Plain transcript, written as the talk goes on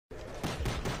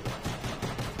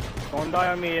Don't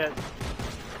die on me yet.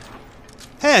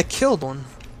 Hey, I killed one.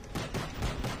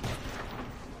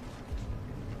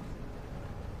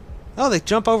 Oh, they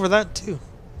jump over that too.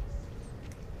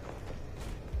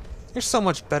 You're so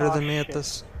much better than me at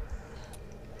this.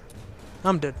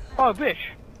 I'm dead. Oh, bitch.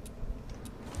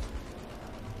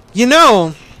 You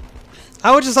know,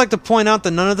 I would just like to point out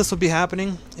that none of this would be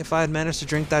happening if I had managed to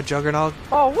drink that Juggernog.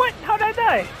 Oh, what? How'd I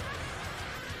die?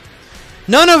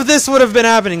 None of this would have been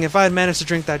happening if I had managed to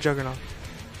drink that Juggernog.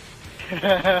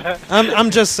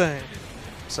 I'm just saying.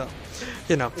 So,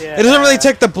 you know, Yeah. it doesn't really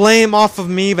take the blame off of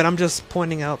me, but I'm just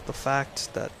pointing out the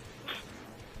fact that...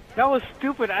 That was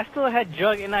stupid. I still had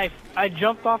Jug, and I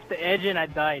jumped off the edge and I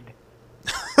died.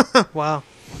 Wow.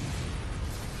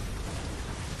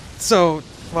 So,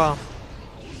 wow.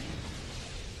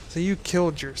 So you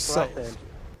killed yourself.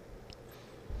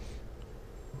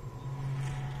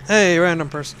 Hey, random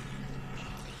person.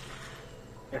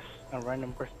 Yes, a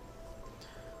random person.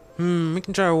 We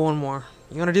can try one more.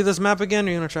 You wanna do this map again,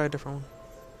 or you wanna try a different one?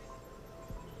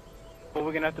 Well,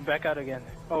 we're gonna have to back out again.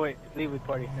 Oh wait, leave with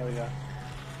party. There we go.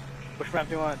 Which map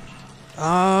do you want?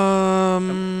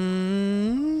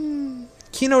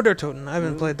 Kino der Toten. I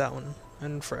haven't played that one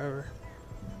in forever.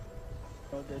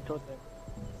 Oh, the Toten.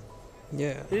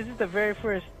 Yeah. This is the very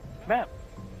first map.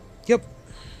 Yep.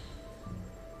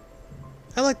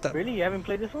 I like that. Really? You haven't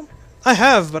played this one? I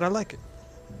have, but I like it.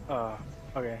 Oh,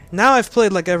 okay. Now I've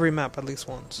played like every map at least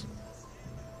once.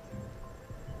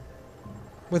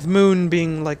 With Moon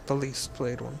being like the least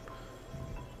played one.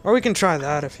 Or we can try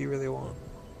that if you really want.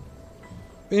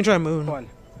 We can try Moon. One.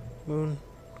 Moon.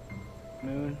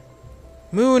 Moon.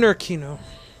 Moon or Kino.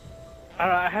 I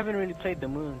don't know, I haven't really played the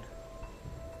Moon.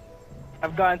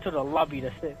 I've gotten to the lobby,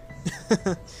 that's it.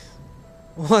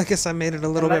 Well, I guess I made it a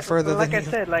little bit further like than I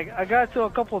you. said, like I got to a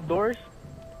couple doors,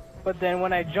 but then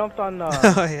when I jumped on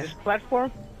this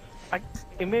platform,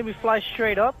 it made me fly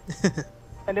straight up,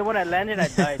 and then when I landed, I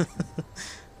died.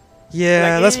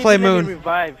 Yeah, like, let's play Moon.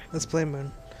 Revive. Let's play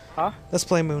Moon. Huh? Let's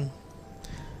play Moon.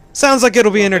 Sounds like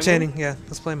it'll be Okay, entertaining. Yeah,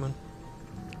 let's play Moon.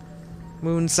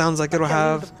 Moon sounds like it'll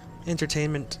have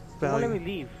entertainment Why value. don't let me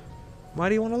leave? Why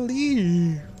do you want to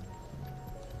leave?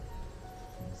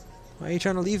 Why are you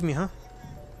trying to leave me, huh?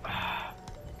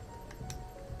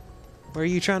 Where are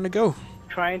you trying to go?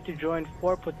 Trying to join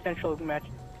 4 potential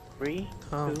matches. 3,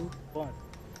 2, 1.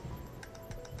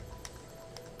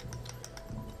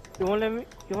 You won't let me.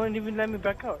 You won't even let me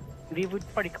back out. Leave with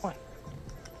party. Come on.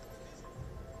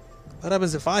 What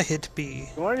happens if I hit B?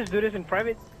 You want to just do this in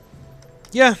private?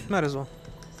 Yeah, might as well.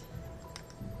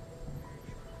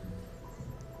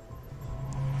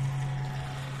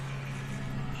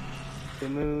 The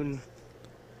moon.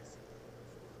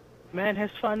 Man has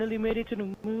finally made it to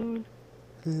the moon.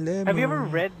 Lemon. Have you ever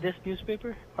read this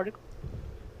newspaper article?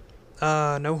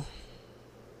 No.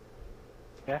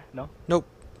 Yeah, no? Nope.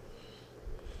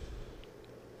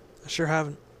 I sure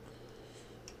haven't.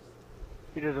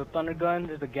 There's a thunder gun,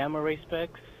 there's a gamma ray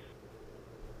specs.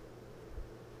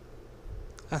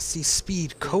 I see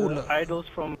speed There's cola. the idols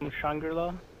from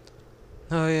Shangri-La.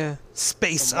 Oh yeah.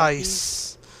 Space The monkey.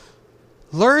 ice.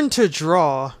 Learn to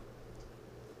draw.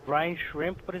 Brine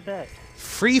shrimp, what is that?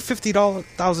 Free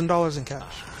 $50,000 in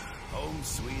cash. Home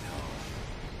sweet home.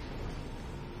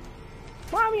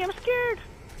 Mommy, I'm scared!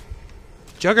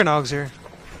 Juggernog's here.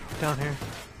 Down here.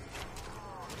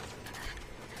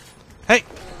 Hey!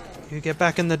 You get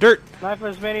back in the dirt. Knife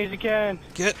as many as you can.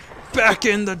 Get back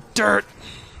in the dirt.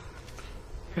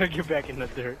 Get back in the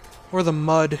dirt. Or the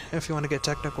mud, if you want to get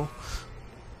technical.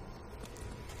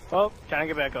 Oh, trying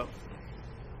to get back up.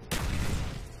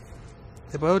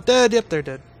 They both dead? Yep, they're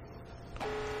dead.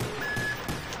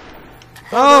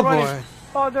 Oh, Oh they're boy. running.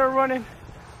 Oh, they're running.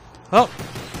 Oh.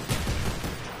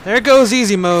 There goes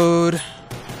easy mode.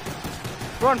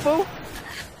 Run, fool!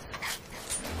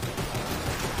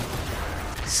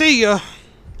 See ya.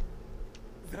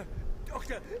 The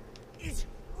doctor is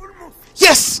almost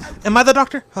Yes! Am I the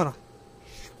doctor? Hold on.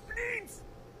 spleens.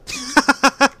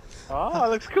 Oh,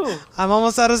 looks cool. I'm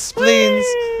almost out of spleens.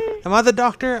 Whee! Am I the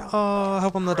doctor? Oh, I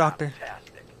hope I'm the doctor.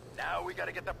 Fantastic. Now we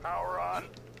gotta get the power on.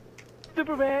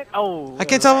 Superman. Oh. I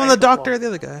can't tell if I'm the doctor or the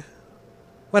other guy.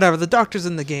 Whatever, the doctor's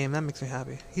in the game. That makes me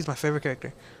happy. He's my favorite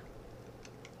character.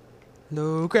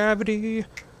 Low gravity.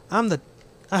 I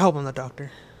hope I'm the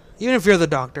doctor. Even if you're the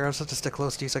doctor, I'll just have to stick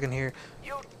close to you so I can hear.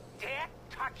 You dare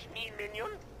touch me, minion?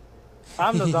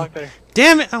 I'm the doctor.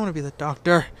 Damn it! I want to be the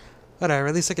doctor. Whatever,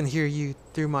 at least I can hear you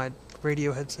through my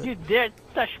radio headset. You dare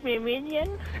touch me,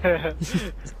 minion? I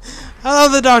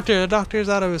love the doctor. The doctor's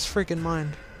out of his freaking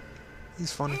mind.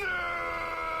 He's funny.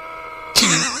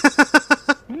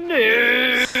 No.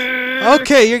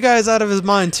 Okay, your guy's out of his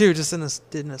mind too, just in a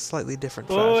slightly different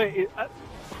fashion. Oh, wait,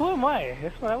 who am I?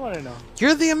 That's what I want to know.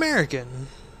 You're the American.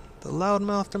 The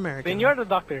loudmouthed American. Then you're the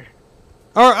doctor.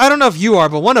 Or, I don't know if you are,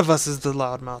 but one of us is the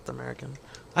loudmouthed American.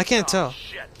 I can't tell.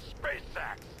 Shit, space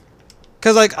sacks.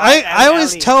 Because, like, I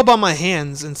always Ellie. tell by my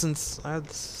hands, and since I have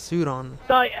the suit on.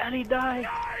 Die, Annie, die.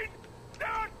 9! There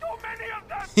are too many of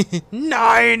them.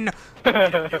 9!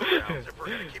 If we're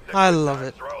gonna keep the I good love times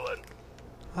it. rolling.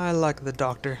 I like the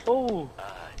doctor. Oh.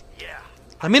 Yeah.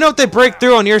 Let me know if they break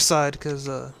through on your side, because,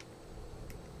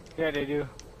 Yeah, they do.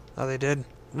 oh, they did. I'm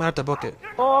gonna have to book it.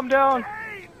 Oh, I'm down.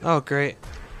 Oh, great.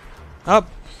 Up.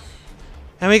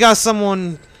 And we got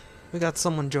someone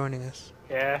joining us.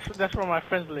 Yeah, that's from my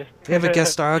friends list. We have a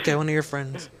guest star. Okay, one of your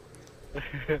friends.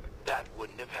 That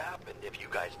wouldn't have happened if you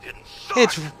guys didn't suck.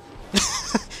 It's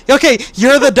okay.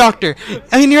 You're the doctor.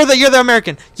 I mean, you're the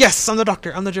American. Yes, I'm the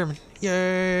doctor. I'm the German.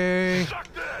 Yay!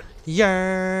 Sucked it.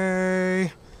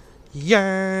 Yay!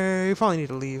 Yay! We probably need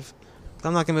to leave.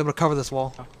 I'm not gonna be able to cover this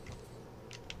wall.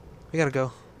 We gotta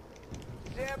go.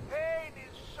 Their pain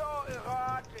is so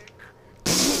erotic.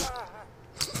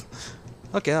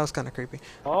 Okay, that was kind of creepy.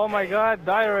 Oh my God,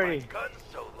 die already. Gun's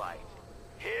so light.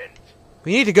 Hint.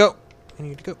 We need to go. We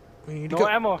need to go. We need to No go.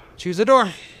 ammo. Choose a door.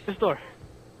 This door.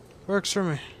 Works for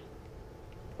me.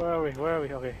 Where are we? Where are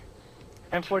we? Okay.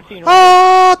 M14.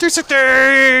 Oh, 360,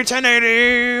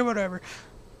 1080, whatever.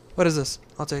 What is this?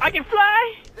 I'll take I it. can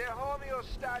fly. Their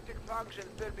homeostatic functions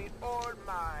will be all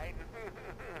mine.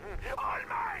 All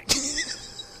mine.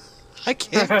 I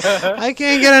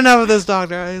can't get enough of this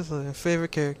doctor. He's my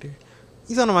favorite character.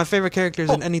 He's one of my favorite characters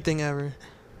in anything ever.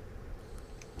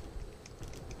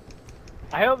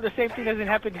 I hope the same thing doesn't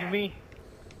happen to me.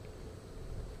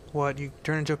 What, you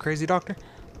turn into a crazy doctor?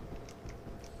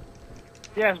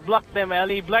 Yes, block them,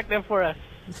 Ellie. Block them for us.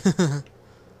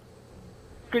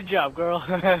 Good job, girl.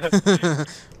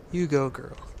 You go,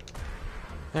 girl.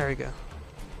 There we go.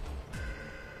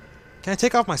 Can I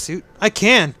take off my suit? I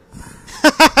can!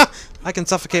 I can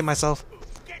suffocate myself.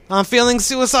 I'm feeling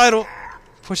suicidal.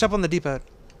 Push up on the D-pad.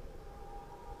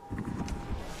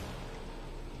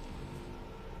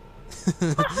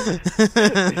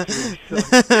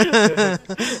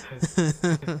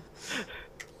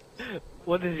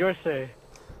 What does yours say?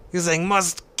 He's saying,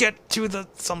 must get to the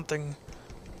something.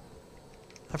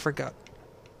 I forgot.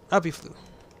 Up he flew.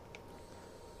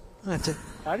 That's it.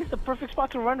 That is the perfect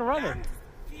spot to run around in.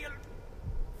 Feel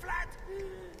flat.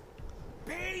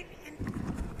 Pain in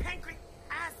pancreas.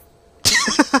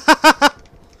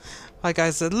 Like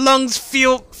I said, lungs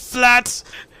feel flat,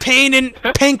 pain in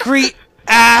pancreas.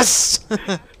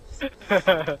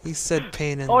 He said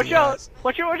pain in Watch the out! ass.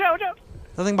 Watch out! Watch out! Watch out!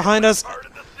 Nothing behind us. Part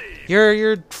of the sea.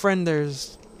 Your friend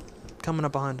there's coming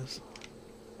up behind us.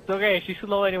 It's okay. She's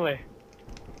slow anyway.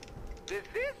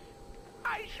 With this,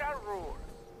 I shall rule.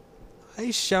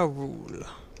 I shall rule.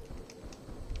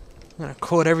 I'm gonna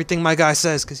quote everything my guy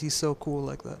says because he's so cool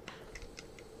like that.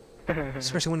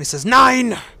 Especially when he says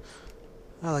 9.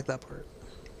 I like that part.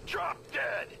 Drop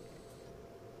dead.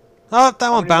 Oh, that one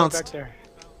How many more back bounced. there?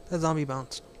 That zombie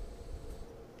bounced.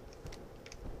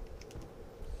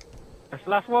 That's the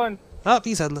last one. Oh,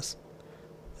 he's headless.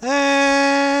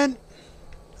 And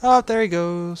oh, there he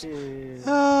goes. Yeah.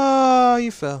 Oh,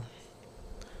 you fell.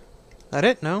 That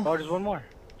it? No. Oh, there's one more.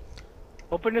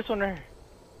 Open this one there.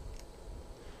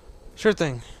 Sure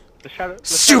thing. The shadow. The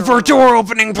Super shadow- door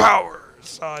opening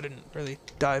powers. Oh, I didn't really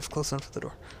dive close enough to the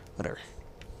door. Whatever.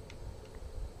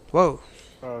 Whoa.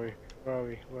 Where are we? Where are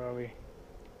we? Where are we?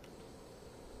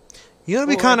 You know, it'd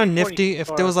be Oh, kind of 40 nifty if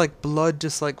there or- was like blood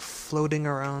just like floating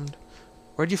around.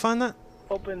 Where'd you find that?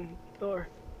 Open door.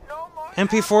 No more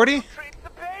MP40? ammo to treat the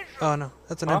patient. Oh no,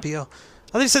 that's an Huh? MPL.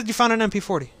 I thought you said you found an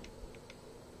MP40.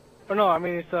 Oh no, I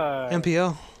mean it's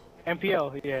MPL.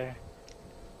 MPL. Yeah.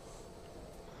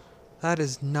 That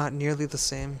is not nearly the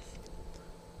same.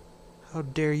 How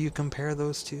dare you compare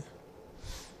those two?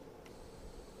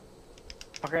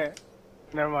 Okay.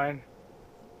 Never mind.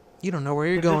 You don't know where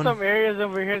you're There's going. some areas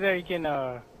over here that you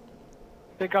can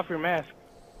take off your mask.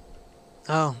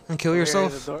 Oh, and kill Over here,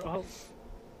 yourself? the door- Oh.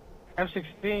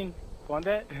 M16. Want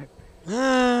that?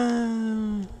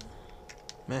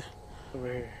 Meh.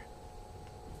 Over here.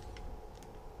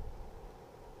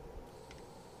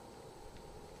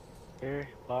 Here,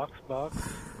 box. What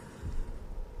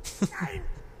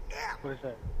is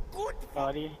that? Good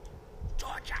Body.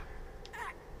 Georgia.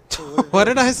 What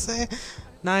did I say?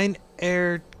 9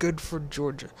 air, good for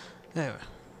Georgia. Anyway.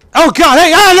 Oh god,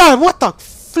 hey, no, what the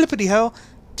flippity hell?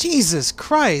 Jesus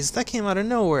Christ, that came out of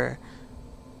nowhere.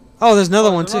 Oh, there's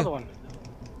another one There's too. another one.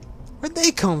 Where'd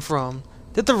they come from?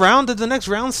 Did the next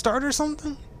round start or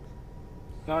something?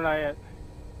 No, not yet.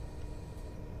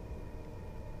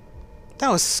 That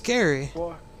was scary.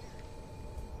 What?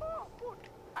 Oh, good.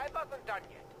 I wasn't done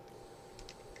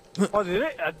yet. Oh, did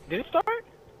it start?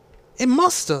 It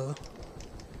must have.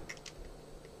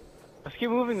 Let's keep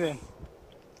moving then.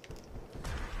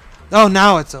 Oh,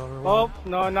 now it's over. Oh,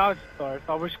 no, now it starts.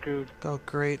 Oh, we're screwed. Oh,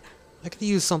 great. I could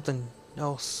use something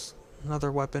else.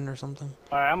 Another weapon or something.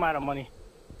 Alright, I'm out of money.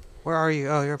 Where are you?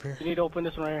 Oh, you're up here. You need to open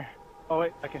this one right here. Oh,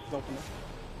 wait, I can still open it.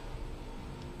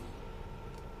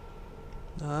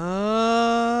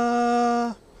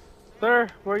 Sir,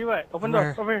 where are you at? Open the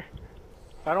door. Over here.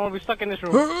 I don't want to be stuck in this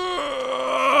room.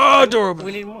 Door open.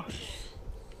 We need more.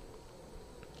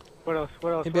 What else?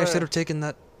 What else? Maybe I should have taken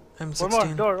that M16. One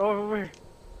more door over here.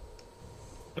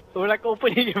 We're like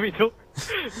opening every door.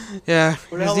 Yeah,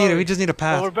 we just need a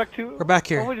path. Oh, we're back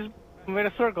here. Oh, we just made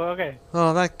a circle. Okay.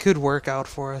 Oh, that could work out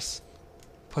for us.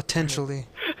 Potentially.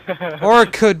 Or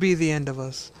it could be the end of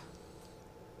us.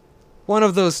 One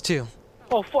of those two.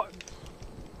 Oh, fuck.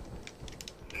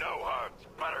 No hugs,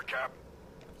 Buttercup.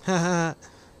 Haha.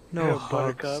 No hugs.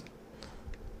 Buttercup.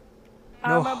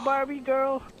 No. I'm a Barbie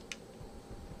girl.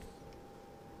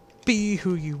 Be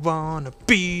who you wanna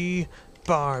be,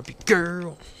 Barbie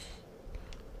girl.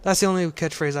 That's the only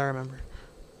catchphrase I remember.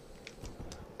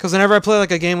 Because whenever I play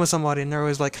like a game with somebody and they're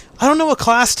always like, I don't know what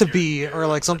class to be, or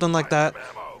like something like that,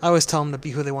 I always tell them to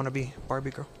be who they want to be, Barbie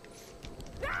girl.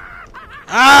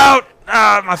 Out!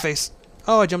 Ah, my face.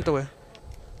 Oh, I jumped away.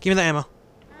 Give me the ammo.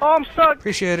 Oh, I'm stuck.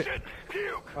 Appreciate it.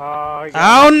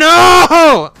 Oh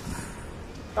no!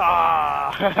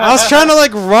 Ah. I was trying to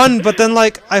like run, but then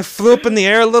like I flew up in the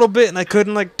air a little bit and I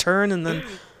couldn't like turn, and then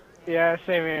Yeah,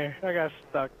 same here. I got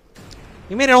stuck.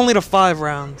 you made it only to 5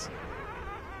 rounds.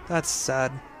 That's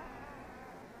sad.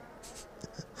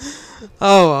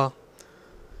 Oh well.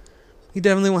 We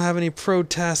definitely won't have any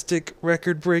pro-tastic,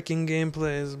 record-breaking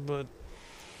gameplays, but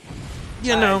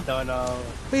you know, I don't know.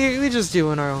 we just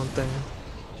doing our own thing.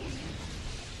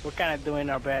 We're kind of doing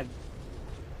our bad.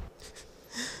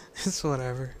 It's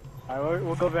whatever. Alright,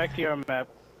 we'll go back to your map.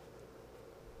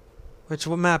 What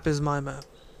map is my map?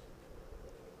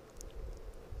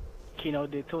 Kino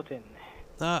de Toten.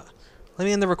 Let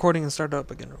me end the recording and start it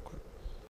up again real quick.